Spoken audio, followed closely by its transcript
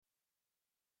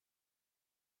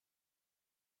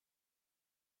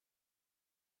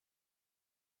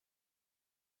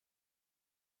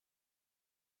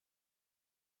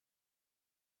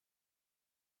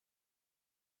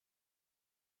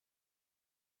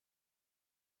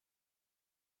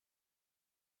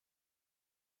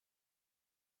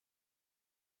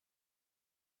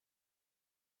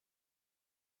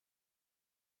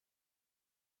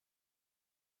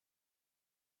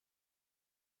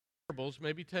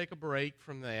maybe take a break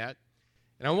from that.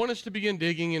 And I want us to begin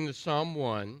digging into Psalm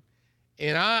 1.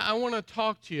 And I want to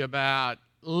talk to you about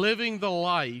living the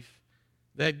life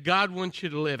that God wants you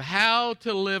to live. How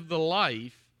to live the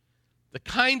life, the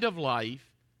kind of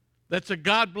life that's a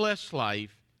God-blessed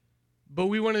life, but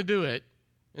we want to do it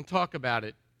and talk about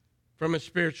it from a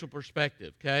spiritual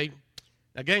perspective, okay?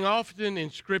 Now, gang, often in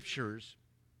Scriptures,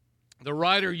 the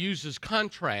writer uses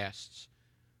contrasts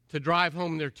to drive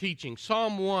home their teaching.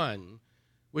 Psalm 1,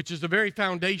 which is a very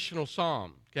foundational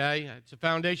psalm, okay? It's a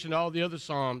foundation to all the other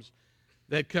psalms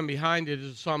that come behind it,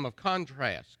 is a psalm of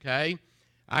contrast, okay?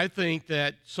 I think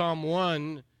that Psalm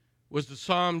 1 was the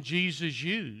psalm Jesus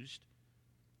used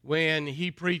when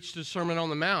he preached the Sermon on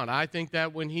the Mount. I think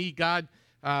that when God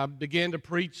began to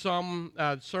preach some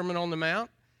Sermon on the Mount,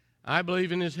 I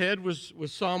believe in his head was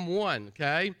Psalm 1,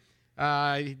 okay?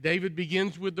 David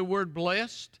begins with the word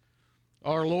blessed.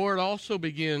 Our Lord also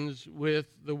begins with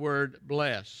the word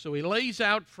blessed. So he lays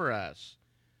out for us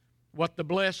what the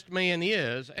blessed man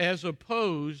is as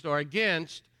opposed or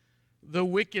against the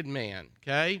wicked man,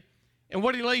 okay? And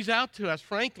what he lays out to us,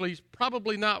 frankly, is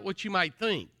probably not what you might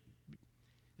think.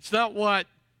 It's not what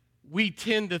we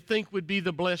tend to think would be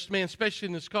the blessed man, especially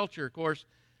in this culture, of course.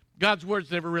 God's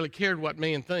words never really cared what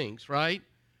man thinks, right?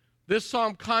 This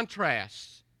psalm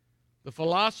contrasts the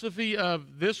philosophy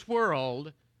of this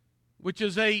world, which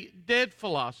is a dead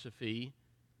philosophy,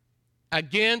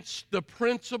 against the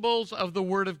principles of the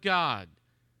Word of God,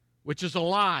 which is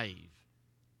alive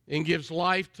and gives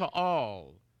life to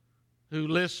all who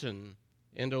listen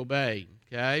and obey.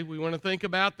 Okay? We want to think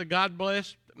about the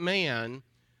God-blessed man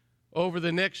over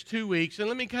the next 2 weeks. And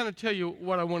let me kind of tell you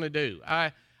what I want to do.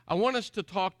 I want us to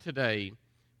talk today,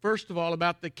 first of all,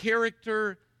 about the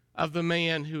character of the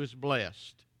man who is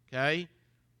blessed. Okay?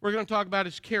 We're going to talk about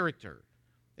his character.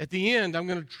 At the end, I'm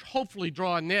going to hopefully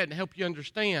draw a net and help you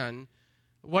understand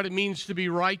what it means to be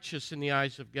righteous in the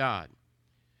eyes of God.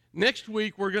 Next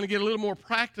week, we're going to get a little more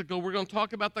practical. We're going to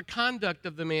talk about the conduct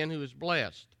of the man who is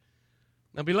blessed.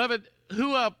 Now, beloved,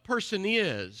 who a person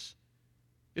is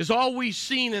always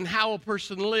seen in how a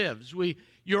person lives.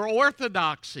 Your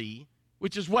orthodoxy,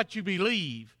 which is what you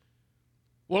believe,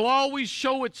 will always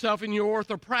show itself in your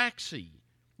orthopraxy.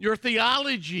 Your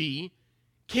theology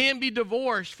can be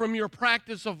divorced from your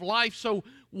practice of life, so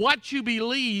what you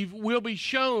believe will be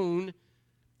shown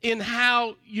in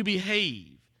how you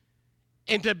behave.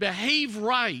 And to behave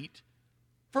right,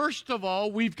 first of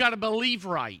all, we've got to believe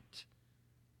right.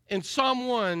 And Psalm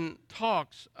 1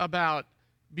 talks about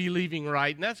believing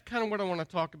right, and that's kind of what I want to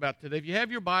talk about today. If you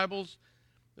have your Bibles,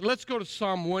 let's go to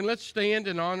Psalm 1. Let's stand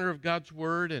in honor of God's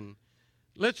Word, and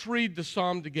let's read the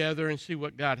psalm together and see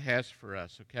what God has for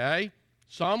us, okay?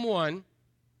 Psalm 1,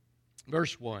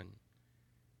 verse 1.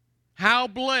 How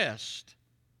blessed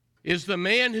is the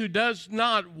man who does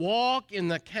not walk in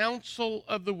the counsel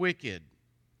of the wicked,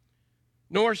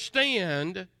 nor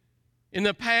stand in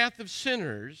the path of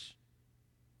sinners,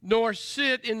 nor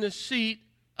sit in the seat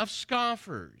of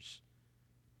scoffers.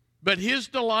 But his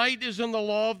delight is in the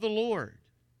law of the Lord,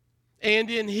 and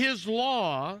in his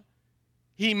law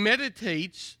he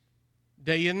meditates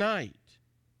day and night.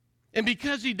 And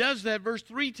because he does that, verse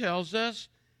 3 tells us,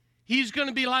 he's going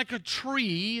to be like a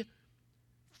tree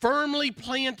firmly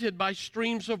planted by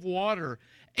streams of water.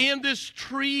 And this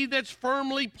tree that's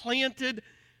firmly planted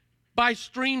by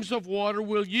streams of water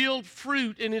will yield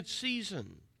fruit in its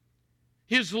season.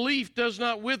 His leaf does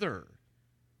not wither.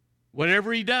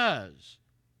 Whatever he does,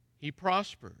 he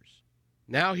prospers.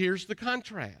 Now here's the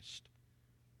contrast.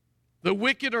 The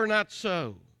wicked are not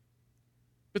so,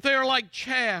 but they are like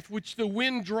chaff which the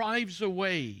wind drives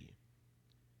away.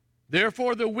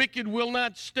 Therefore the wicked will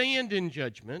not stand in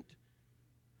judgment,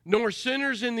 nor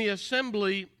sinners in the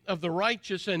assembly of the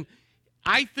righteous. And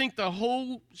I think the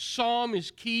whole psalm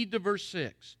is keyed to verse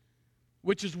 6,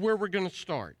 which is where we're going to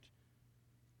start.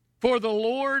 For the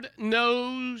Lord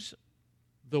knows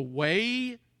the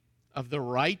way of the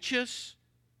righteous,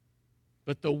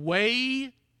 but the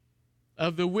way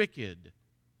of the wicked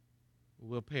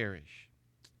will perish.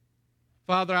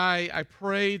 Father, I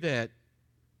pray that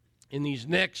in these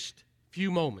next few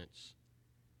moments,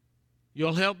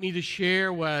 you'll help me to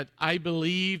share what I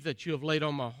believe that you have laid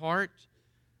on my heart.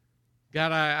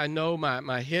 God, I know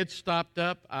my head stopped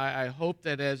up. I hope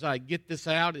that as I get this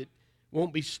out, it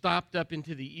won't be stopped up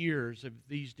into the ears of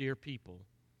these dear people.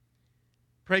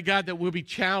 Pray, God, that we'll be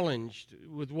challenged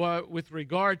with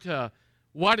regard to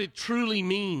what it truly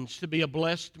means to be a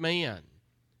blessed man.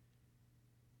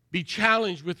 Be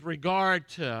challenged with regard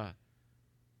to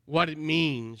what it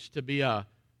means to be a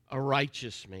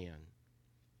righteous man.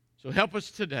 So help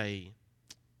us today.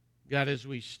 God, as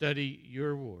we study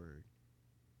your word,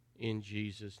 in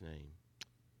Jesus' name,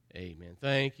 amen.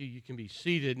 Thank you. You can be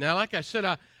seated. Now, like I said,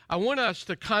 I want us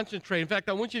to concentrate. In fact,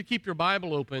 I want you to keep your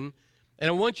Bible open, and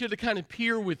I want you to kind of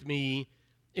peer with me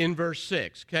in verse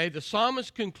 6, okay? The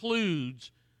psalmist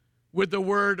concludes with the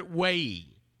word way.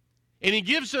 And he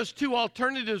gives us two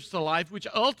alternatives to life, which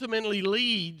ultimately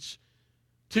leads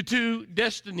to two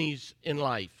destinies in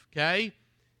life, okay?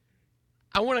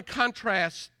 I want to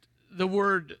contrast the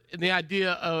word and the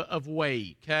idea of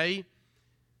way, okay?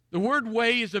 The word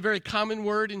way is a very common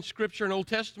word in Scripture, in Old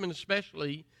Testament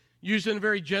especially, used in a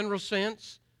very general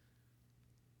sense.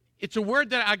 It's a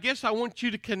word that I guess I want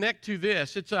you to connect to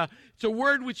this. It's a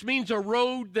word which means a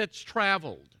road that's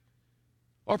traveled,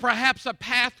 or perhaps a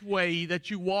pathway that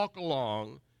you walk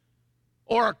along,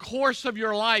 or a course of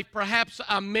your life, perhaps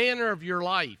a manner of your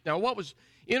life. Now, what was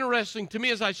interesting to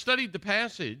me as I studied the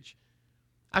passage,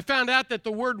 I found out that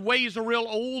the word way is a real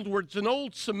old word. It's an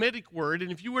old Semitic word,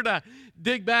 and if you were to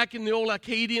dig back in the old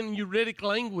Akkadian and Uritic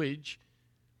language,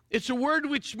 it's a word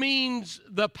which means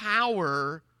the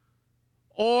power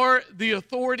or the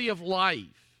authority of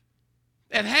life.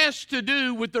 It has to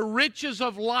do with the riches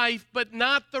of life, but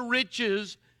not the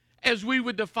riches as we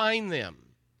would define them.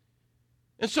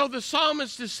 And so the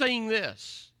psalmist is saying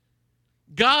this: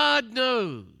 God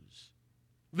knows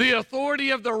the authority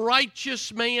of the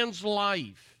righteous man's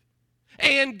life,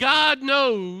 and God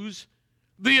knows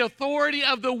the authority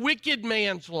of the wicked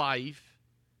man's life.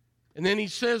 And then he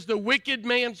says the wicked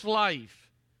man's life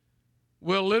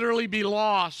will literally be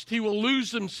lost. He will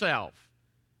lose himself.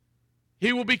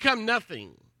 He will become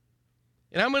nothing.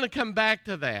 And I'm going to come back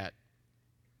to that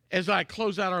as I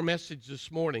close out our message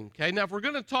this morning. Okay, now if we're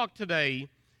going to talk today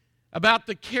about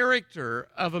the character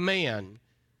of a man,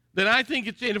 then I think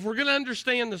and if we're going to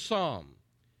understand the psalm,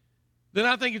 then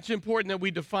I think it's important that we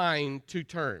define two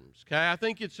terms. Okay, I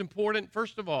think it's important,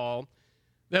 first of all,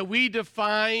 that we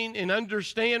define and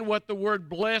understand what the word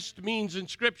blessed means in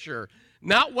Scripture,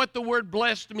 not what the word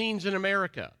blessed means in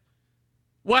America.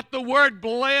 What the word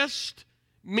blessed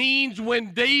means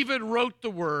when David wrote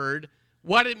the word,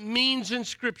 what it means in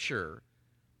Scripture,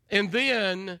 and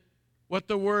then what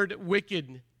the word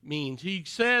wicked means. He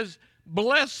says,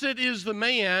 blessed is the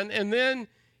man, and then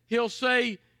he'll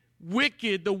say,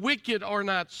 wicked, the wicked are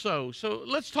not so. So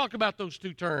let's talk about those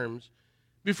two terms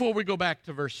before we go back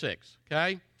to verse 6,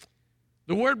 okay?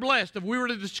 The word blessed, if we were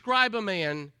to describe a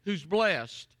man who's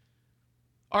blessed,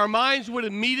 our minds would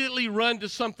immediately run to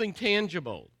something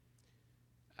tangible.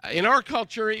 In our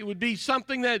culture, it would be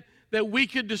something that we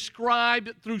could describe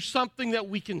through something that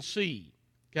we can see,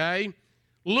 okay?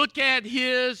 Look at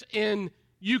his, and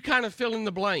you kind of fill in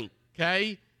the blank,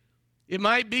 okay? It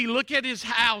might be look at his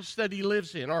house that he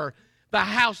lives in, or the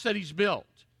house that he's built.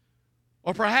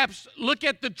 Or perhaps look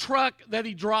at the truck that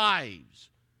he drives.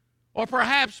 Or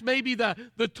perhaps maybe the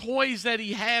toys that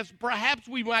he has. Perhaps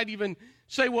we might even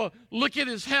say, well, look at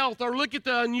his health, or look at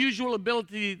the unusual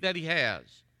ability that he has.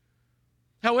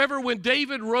 However, when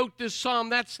David wrote this psalm,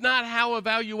 that's not how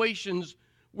evaluations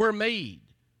were made.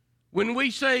 When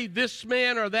we say this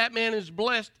man or that man is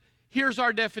blessed, here's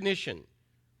our definition.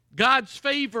 God's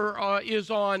favor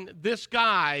is on this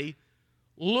guy.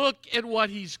 Look at what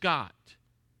he's got.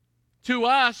 To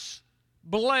us,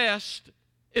 blessed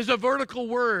is a vertical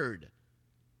word,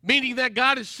 meaning that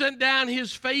God has sent down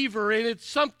his favor, and it's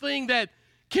something that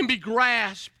can be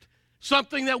grasped,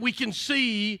 something that we can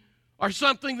see, or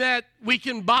something that we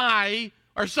can buy,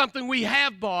 or something we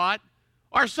have bought,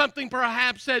 or something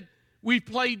perhaps that we've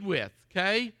played with,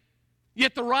 okay?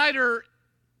 Yet the writer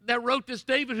that wrote this,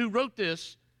 David who wrote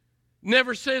this,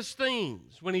 never says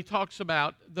things when he talks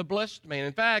about the blessed man.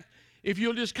 In fact, if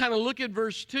you'll just kind of look at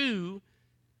verse 2,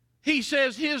 he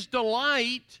says his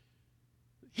delight,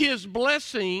 his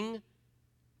blessing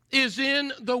is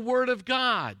in the Word of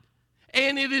God.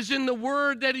 And it is in the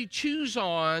Word that he chews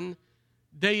on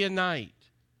day and night.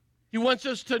 He wants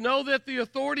us to know that the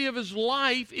authority of his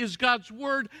life is God's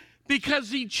Word because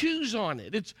he chews on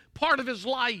it. It's part of his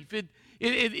life.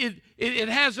 It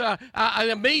has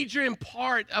a major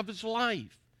part of his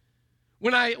life.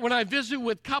 When I visit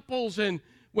with couples and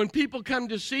when people come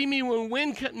to see me,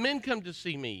 when men come to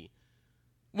see me,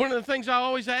 one of the things I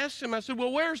always ask them, I said,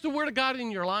 well, where's the Word of God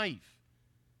in your life?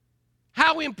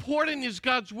 How important is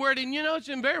God's Word? And you know, it's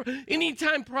invariable.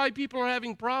 Anytime probably people are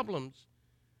having problems,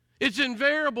 it's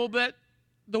invariable that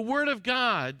the Word of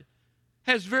God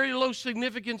has very low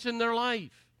significance in their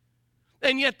life.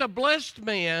 And yet the blessed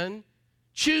man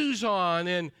chews on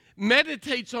and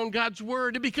meditates on God's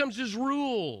Word. It becomes his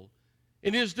rule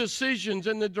in his decisions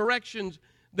and the directions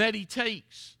that he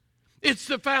takes. It's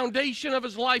the foundation of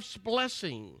his life's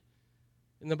blessing.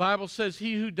 And the Bible says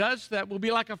he who does that will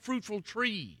be like a fruitful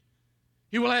tree.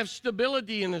 He will have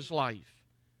stability in his life.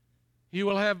 He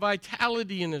will have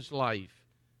vitality in his life.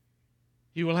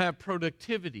 He will have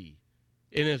productivity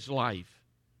in his life.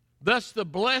 Thus, the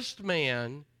blessed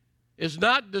man is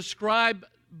not described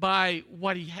by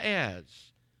what he has.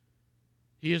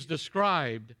 He is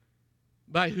described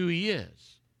by who he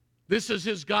is. This is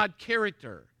his God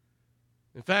character.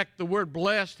 In fact, the word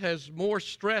blessed has more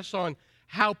stress on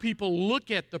how people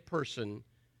look at the person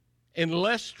and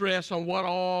less stress on what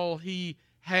all he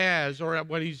has or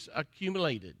what he's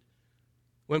accumulated.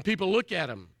 When people look at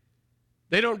him,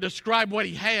 they don't describe what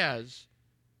he has.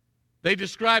 They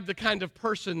describe the kind of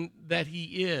person that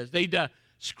he is. They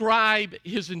describe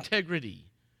his integrity.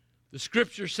 The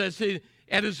Scripture says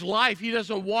at his life, he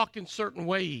doesn't walk in certain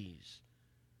ways.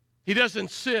 He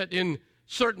doesn't sit in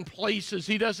certain places.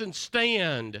 He doesn't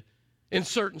stand in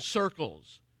certain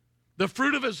circles. The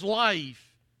fruit of his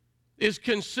life is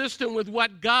consistent with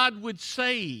what God would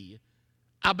say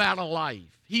about a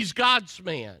life. He's God's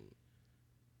man,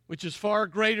 which is far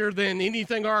greater than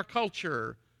anything our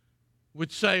culture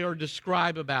would say or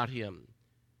describe about him.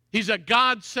 He's a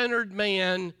God-centered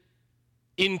man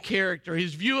in character.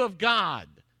 His view of God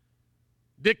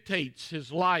dictates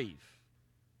his life,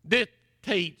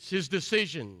 dictates his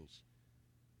decisions,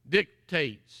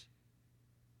 dictates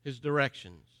his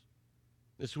directions.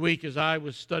 This week as I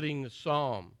was studying the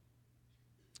Psalm,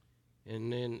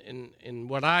 and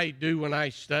what I do when I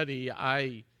study,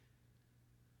 I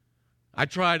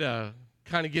try to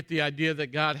kind of get the idea that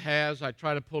God has. I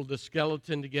try to pull the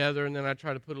skeleton together, and then I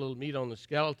try to put a little meat on the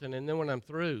skeleton. And then when I'm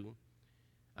through,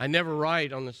 I never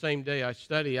write on the same day I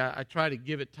study. I try to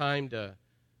give it time to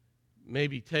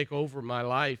maybe take over my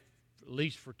life, at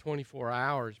least for 24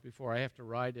 hours before I have to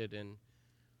write it. And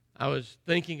I was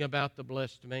thinking about the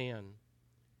blessed man.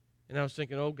 And I was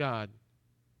thinking, oh, God,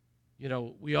 you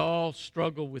know, we all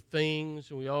struggle with things,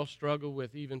 and we all struggle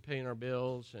with even paying our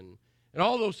bills and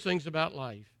all those things about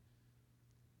life.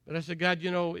 But I said, God,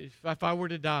 you know, if I were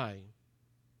to die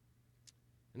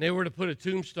and they were to put a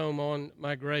tombstone on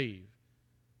my grave,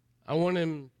 I want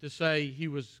him to say he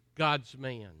was God's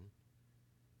man.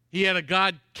 He had a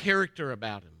God character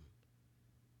about him.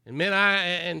 And men,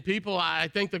 I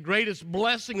think the greatest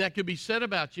blessing that could be said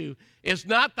about you is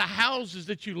not the houses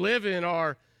that you live in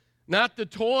or not the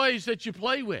toys that you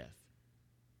play with,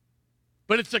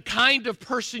 but it's the kind of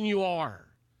person you are.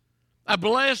 A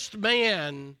blessed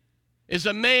man is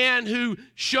a man who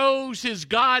shows his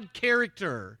God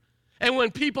character. And when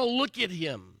people look at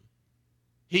him,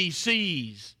 he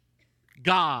sees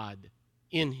God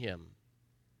in him.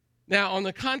 Now, on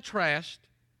the contrast,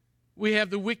 we have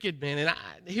the wicked man. And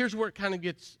here's where it kind of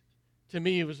gets, to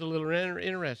me, it was a little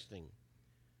interesting.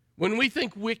 When we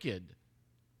think wicked,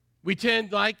 we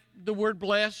tend, like the word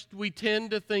blessed, we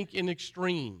tend to think in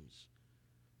extremes.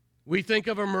 We think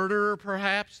of a murderer,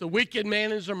 perhaps. The wicked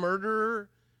man is a murderer,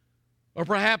 or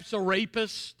perhaps a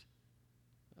rapist,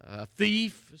 a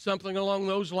thief, something along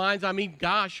those lines. I mean,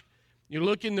 gosh, you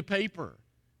look in the paper,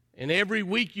 and every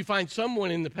week you find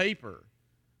someone in the paper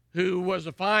who was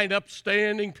a fine,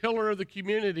 upstanding pillar of the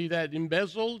community that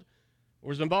embezzled,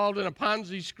 was involved in a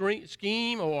Ponzi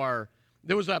scheme, or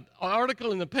there was an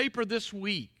article in the paper this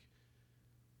week.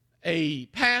 A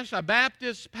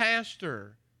Baptist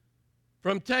pastor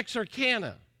from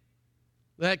Texarkana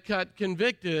that got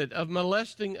convicted of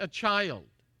molesting a child.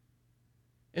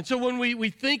 And so when we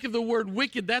think of the word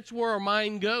wicked, that's where our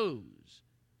mind goes.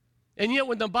 And yet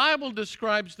when the Bible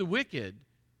describes the wicked,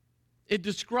 it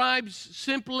describes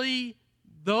simply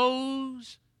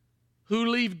those who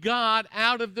leave God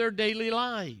out of their daily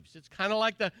lives. It's kind of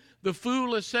like the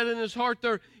fool has said in his heart,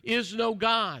 there is no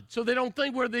God. So they don't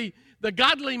think where the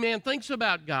godly man thinks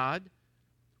about God,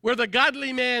 where the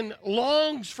godly man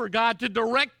longs for God to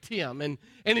direct him and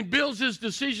he builds his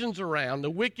decisions around. The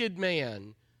wicked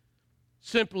man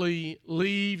simply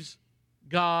leaves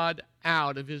God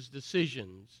out of his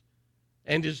decisions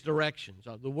and his directions.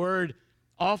 The word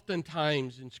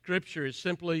oftentimes in Scripture is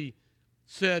simply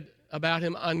said about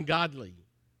him ungodly.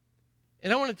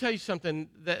 And I want to tell you something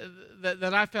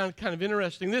that I found kind of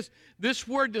interesting. This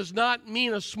word does not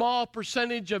mean a small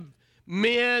percentage of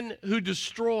men who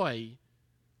destroy.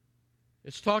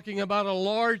 It's talking about a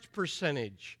large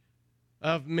percentage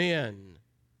of men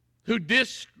who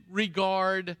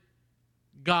disregard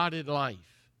God in life.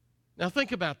 Now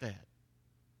think about that.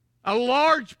 A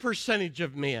large percentage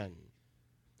of men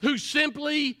who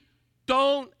simply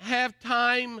don't have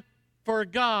time for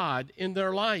God in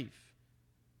their life.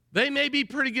 They may be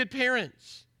pretty good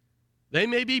parents. They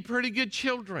may be pretty good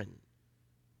children.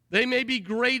 They may be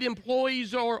great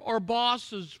employees or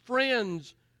bosses,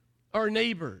 friends, or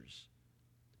neighbors.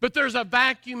 But there's a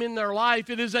vacuum in their life.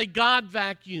 It is a God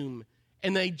vacuum.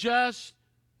 And they just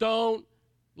don't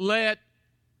let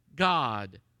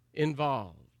God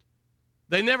involved.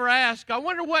 They never ask, I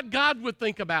wonder what God would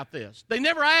think about this. They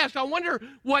never ask, I wonder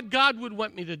what God would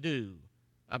want me to do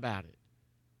about it.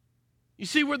 You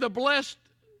see, where the blessed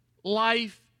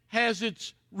life has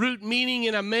its root meaning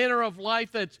in a manner of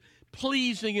life that's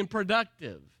pleasing and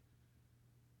productive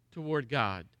toward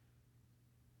God.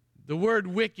 The word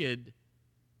wicked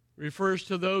refers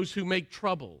to those who make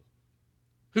trouble,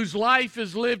 whose life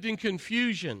is lived in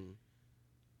confusion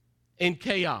and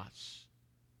chaos.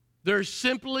 There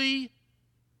simply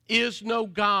is no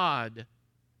God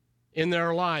in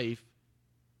their life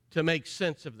to make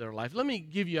sense of their life. Let me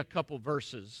give you a couple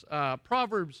verses.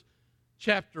 Proverbs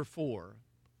chapter 4,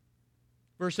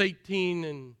 verse 18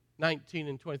 and 19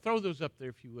 and 20. Throw those up there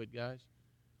if you would, guys.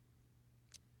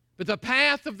 But the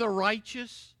path of the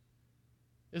righteous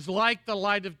is like the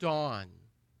light of dawn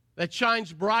that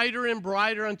shines brighter and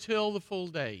brighter until the full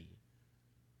day.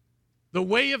 The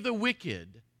way of the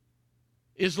wicked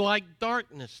is like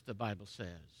darkness, the Bible says.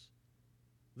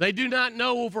 They do not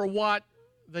know over what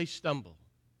they stumble.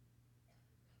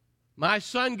 My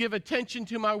son, give attention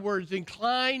to my words.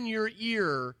 Incline your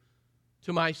ear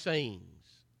to my sayings.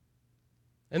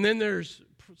 And then there's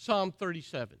Psalm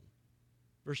 37,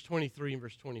 verse 23 and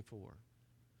verse 24.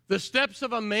 The steps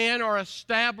of a man are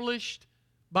established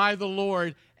by the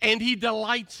Lord, and he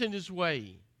delights in his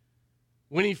way.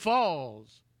 When he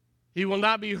falls, he will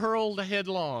not be hurled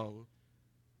headlong,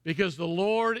 because the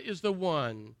Lord is the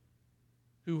one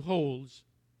who holds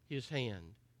his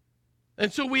hand.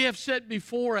 And so we have set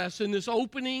before us in this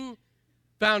opening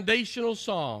foundational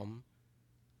psalm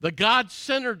the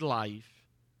God-centered life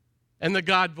and the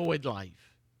God-void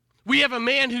life. We have a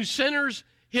man who centers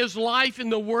his life in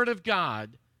the Word of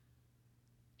God,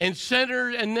 and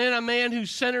then a man who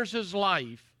centers his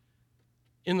life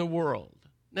in the world.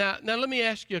 Now let me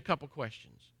ask you a couple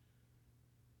questions.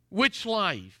 Which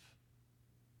life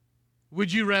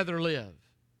would you rather live?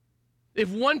 If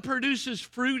one produces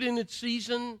fruit in its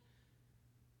season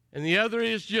and the other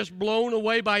is just blown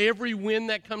away by every wind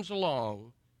that comes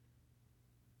along,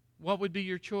 what would be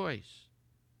your choice?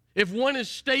 If one is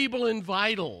stable and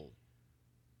vital,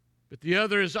 but the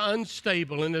other is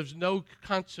unstable and there's no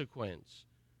consequence,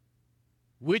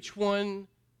 which one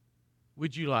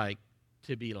would you like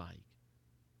to be like?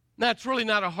 That's really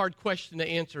not a hard question to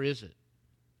answer, is it?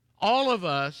 All of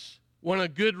us want a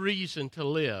good reason to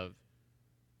live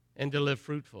and to live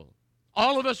fruitful.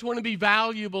 All of us want to be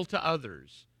valuable to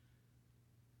others,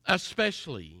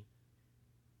 especially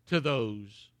to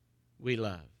those we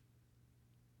love.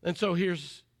 And so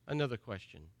here's another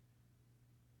question.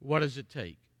 What does it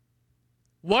take?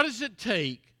 What does it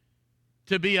take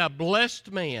to be a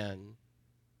blessed man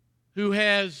who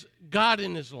has God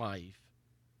in his life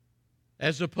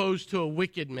as opposed to a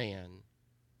wicked man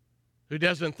who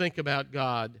doesn't think about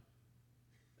God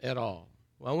at all?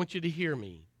 Well, I want you to hear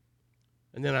me,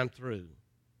 and then I'm through.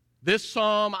 This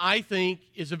psalm, I think,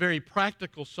 is a very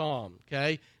practical psalm,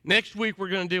 okay? Next week, we're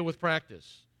going to deal with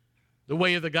practice, the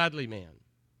way of the godly man.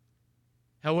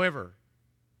 However,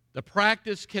 the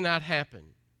practice cannot happen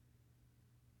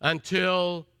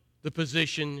until the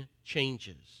position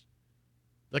changes.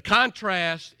 The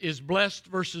contrast is blessed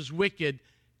versus wicked,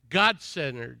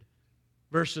 God-centered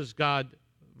versus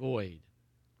God-void.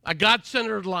 A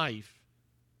God-centered life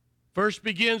first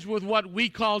begins with what we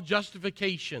call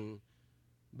justification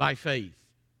by faith.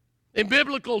 In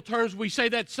biblical terms, we say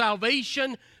that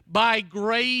salvation by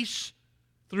grace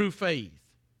through faith.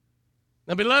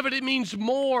 Now, beloved, it means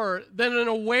more than an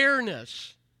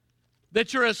awareness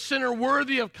that you're a sinner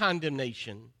worthy of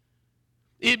condemnation.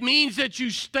 It means that you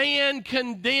stand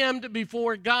condemned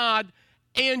before God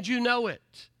and you know it.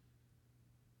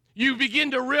 You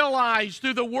begin to realize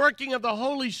through the working of the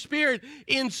Holy Spirit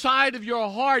inside of your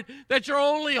heart that your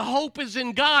only hope is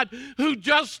in God who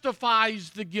justifies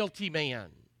the guilty man.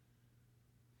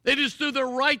 It is through the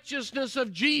righteousness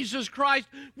of Jesus Christ,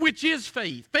 which is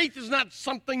faith. Faith is not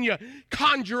something you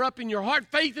conjure up in your heart.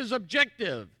 Faith is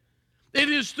objective. It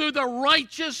is through the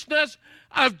righteousness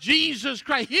of Jesus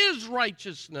Christ, his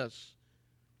righteousness,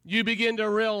 you begin to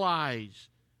realize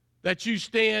that you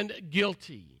stand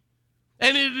guilty.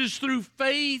 And it is through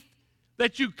faith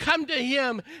that you come to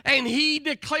him and he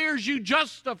declares you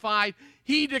justified.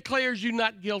 He declares you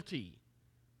not guilty.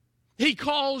 He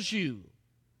calls you.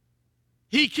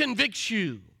 He convicts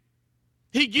you.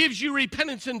 He gives you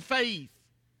repentance and faith.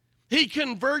 He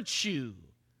converts you.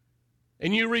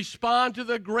 and you respond to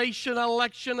the grace and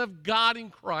election of God in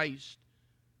Christ,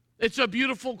 it's a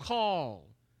beautiful call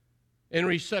and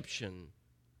reception.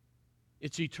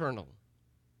 It's eternal.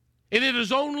 And it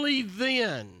is only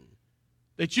then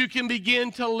that you can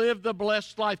begin to live the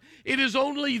blessed life. It is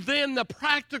only then the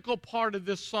practical part of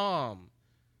this psalm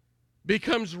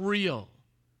becomes real.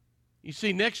 You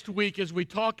see, next week as we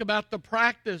talk about the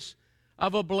practice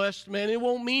of a blessed man, it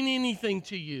won't mean anything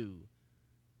to you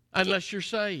unless you're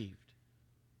saved.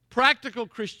 Practical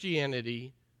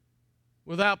Christianity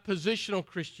without positional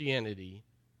Christianity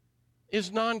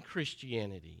is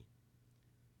non-Christianity.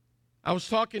 I was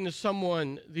talking to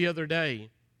someone the other day,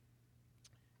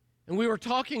 and we were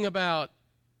talking about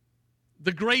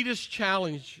the greatest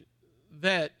challenge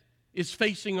that is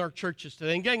facing our churches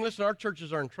today. And gang, listen, our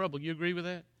churches are in trouble. You agree with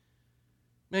that?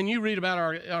 Man, you read about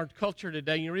our culture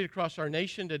today, and you read across our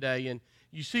nation today, and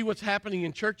you see what's happening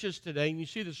in churches today, and you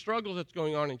see the struggle that's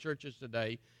going on in churches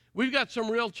today. We've got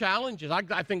some real challenges.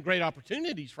 I think great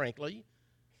opportunities, frankly,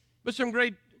 but some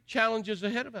great challenges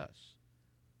ahead of us.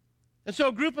 And so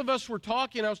a group of us were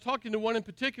talking. I was talking to one in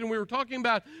particular, and we were talking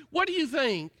about, what do you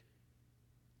think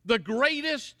the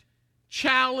greatest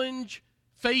challenge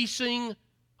facing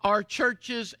our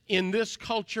churches in this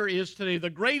culture is today? The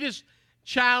greatest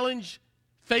challenge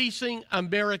facing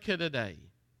America today.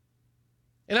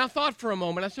 And I thought for a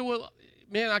moment. I said, well,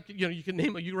 man, you can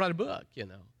name it. You can write a book,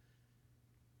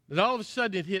 But all of a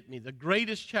sudden it hit me. The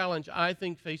greatest challenge I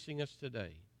think facing us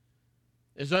today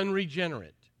is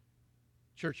unregenerate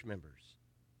church members.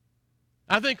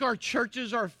 I think our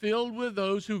churches are filled with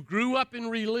those who grew up in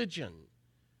religion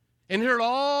and heard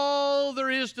all there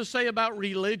is to say about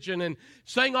religion and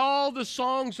sang all the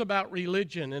songs about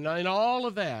religion and all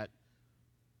of that.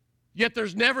 Yet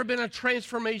there's never been a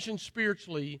transformation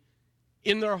spiritually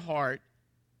in their heart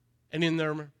and in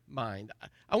their mind.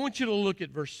 I want you to look at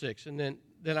verse 6, and then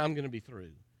I'm going to be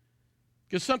through.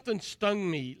 Because something stung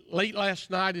me late last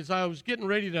night as I was getting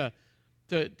ready to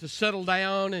settle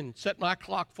down and set my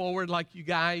clock forward like you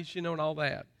guys, and all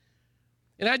that.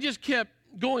 And I just kept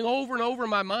going over and over in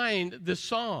my mind this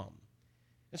psalm.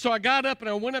 And so I got up and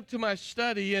I went up to my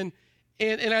study, and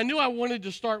I knew I wanted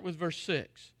to start with verse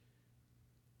 6.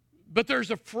 But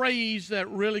there's a phrase that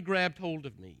really grabbed hold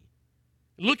of me.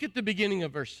 Look at the beginning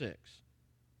of verse 6.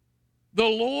 The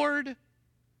Lord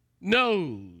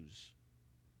knows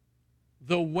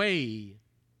the way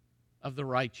of the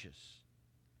righteous.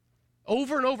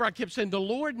 Over and over I kept saying, the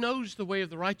Lord knows the way of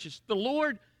the righteous. The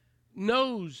Lord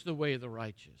knows the way of the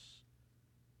righteous.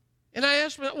 And I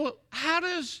asked myself, well, how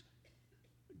does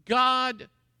God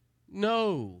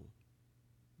know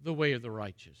the way of the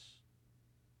righteous?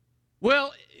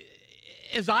 Well,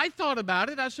 as I thought about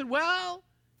it, I said, well,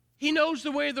 He knows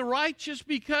the way of the righteous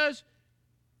because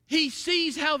He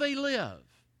sees how they live.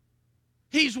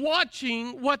 He's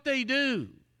watching what they do.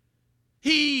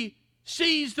 He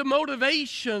sees the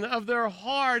motivation of their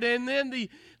heart and then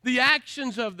the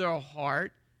actions of their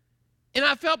heart. And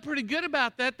I felt pretty good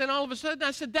about that. Then all of a sudden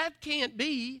I said, that can't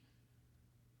be.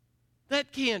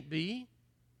 That can't be.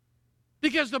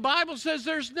 Because the Bible says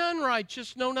there's none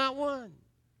righteous, no, not one.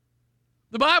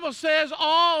 The Bible says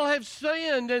all have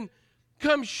sinned and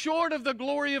come short of the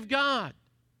glory of God.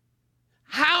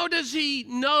 How does He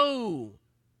know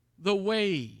the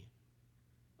way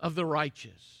of the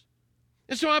righteous?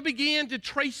 And so I began to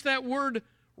trace that word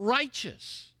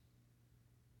righteous.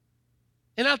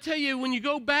 And I'll tell you, when you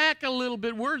go back a little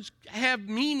bit, words have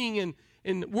meaning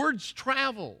and words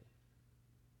travel.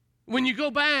 When you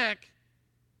go back,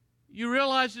 you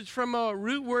realize it's from a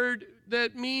root word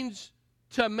that means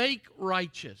to make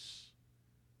righteous.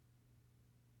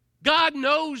 God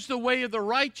knows the way of the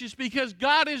righteous because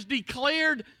God has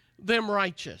declared them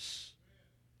righteous.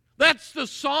 That's the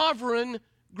sovereign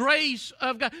grace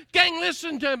of God. Gang,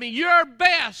 listen to me. Your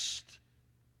best,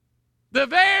 the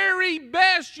very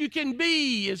best you can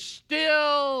be, is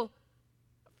still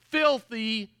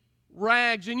filthy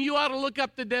rags. And you ought to look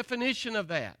up the definition of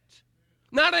that.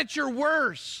 Not at your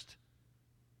worst.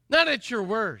 Not at your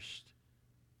worst.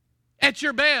 At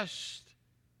your best.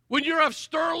 When you're of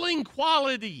sterling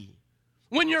quality.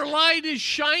 When your light is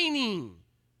shining.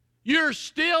 You're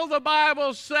still, the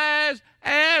Bible says,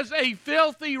 as a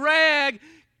filthy rag.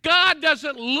 God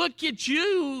doesn't look at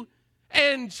you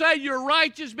and say you're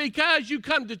righteous because you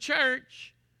come to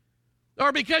church,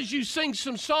 or because you sing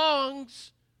some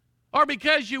songs, or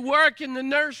because you work in the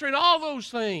nursery and all those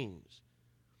things.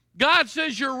 God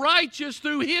says you're righteous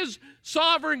through His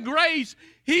sovereign grace.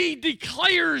 He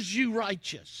declares you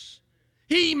righteous.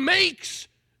 He makes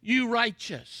you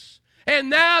righteous. And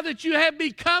now that you have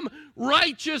become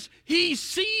righteous, He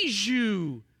sees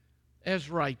you as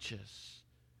righteous.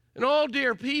 And oh,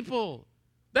 dear people,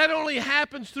 that only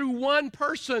happens through one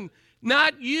person,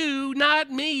 not you, not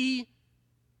me.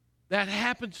 That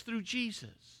happens through Jesus.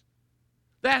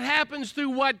 That happens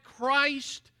through what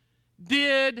Christ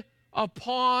did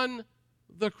upon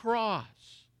the cross.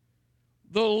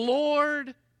 The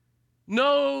Lord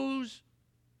knows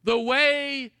the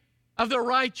way of the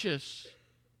righteous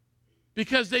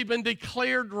because they've been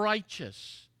declared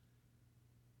righteous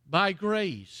by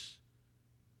grace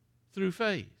through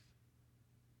faith.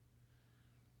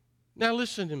 Now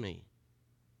listen to me.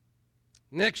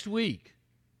 Next week,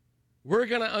 we're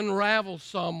going to unravel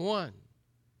Psalm 1.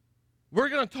 We're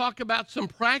going to talk about some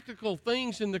practical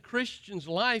things in the Christian's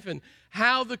life and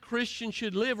how the Christian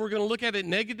should live. We're going to look at it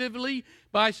negatively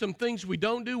by some things we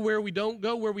don't do, where we don't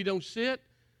go, where we don't sit.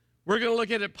 We're going to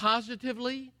look at it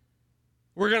positively.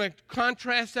 We're going to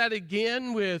contrast that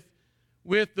again with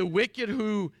the wicked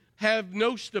who have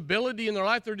no stability in their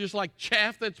life. They're just like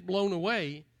chaff that's blown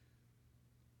away.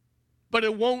 But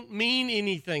it won't mean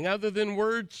anything other than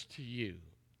words to you.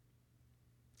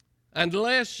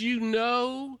 Unless you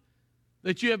know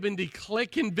that you have been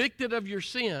convicted of your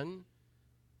sin,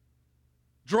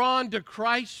 drawn to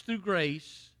Christ through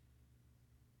grace,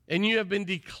 and you have been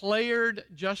declared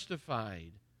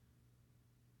justified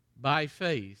by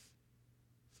faith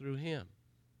through Him.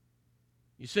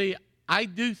 You see, I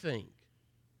do think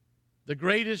the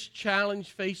greatest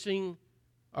challenge facing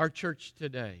our church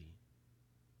today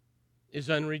is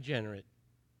unregenerate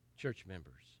church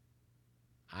members.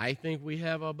 I think we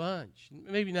have a bunch.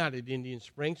 Maybe not at Indian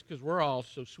Springs because we're all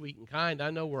so sweet and kind. I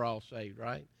know we're all saved,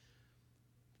 right?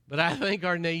 But I think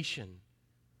our nation,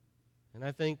 and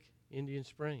I think Indian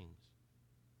Springs,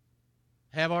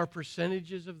 have our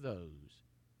percentages of those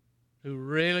who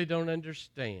really don't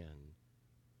understand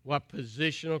what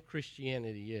positional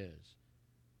Christianity is.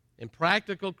 And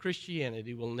practical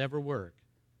Christianity will never work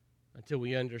until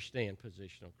we understand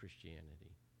positional Christianity.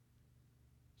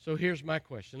 So here's my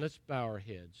question. Let's bow our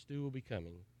heads. Stu will be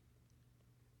coming.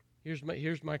 Here's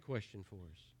my question for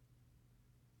us.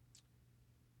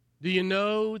 Do you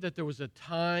know that there was a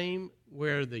time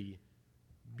where the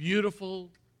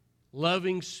beautiful,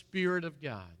 loving Spirit of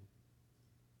God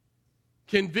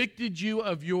convicted you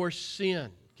of your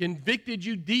sin, convicted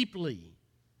you deeply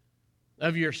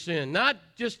of your sin, not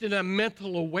just in a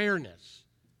mental awareness,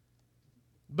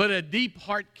 but a deep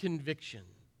heart conviction,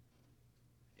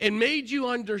 and made you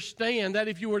understand that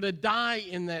if you were to die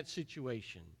in that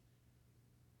situation,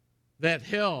 that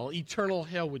hell, eternal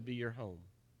hell, would be your home.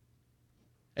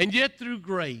 And yet through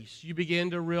grace, you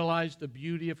began to realize the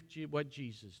beauty of what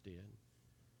Jesus did.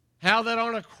 How that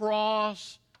on a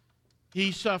cross,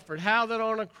 He suffered. How that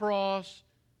on a cross,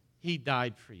 He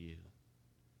died for you.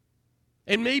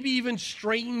 And maybe even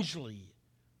strangely,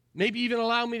 maybe even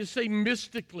allow me to say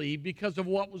mystically, because of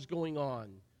what was going on,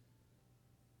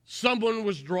 someone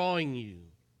was drawing you,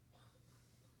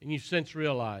 and you since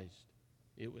realized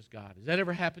it was God. Has that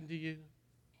ever happened to you?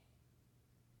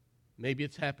 Maybe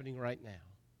it's happening right now.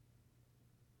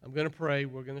 I'm going to pray.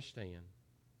 We're going to stand.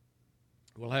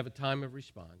 We'll have a time of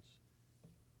response.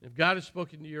 If God has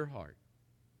spoken to your heart,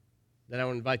 then I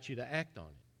will invite you to act on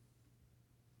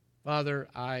it. Father,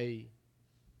 I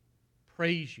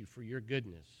praise you for your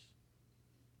goodness.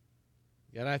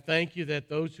 God, I thank you that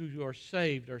those who are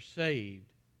saved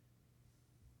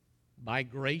by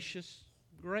gracious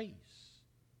grace.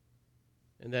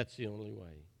 And that's the only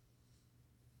way.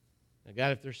 Now,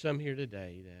 God, if there's some here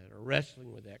today that are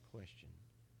wrestling with that question,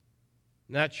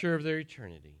 not sure of their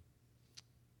eternity,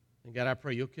 and God, I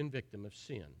pray you'll convict them of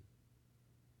sin,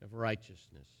 of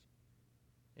righteousness,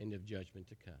 and of judgment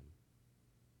to come.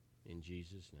 In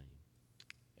Jesus' name,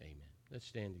 amen. Let's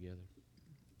stand together.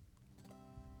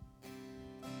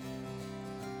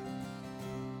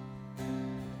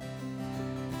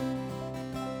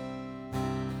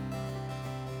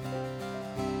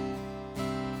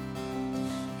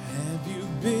 Have you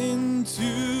been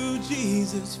to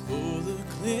Jesus for the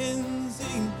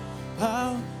cleansing power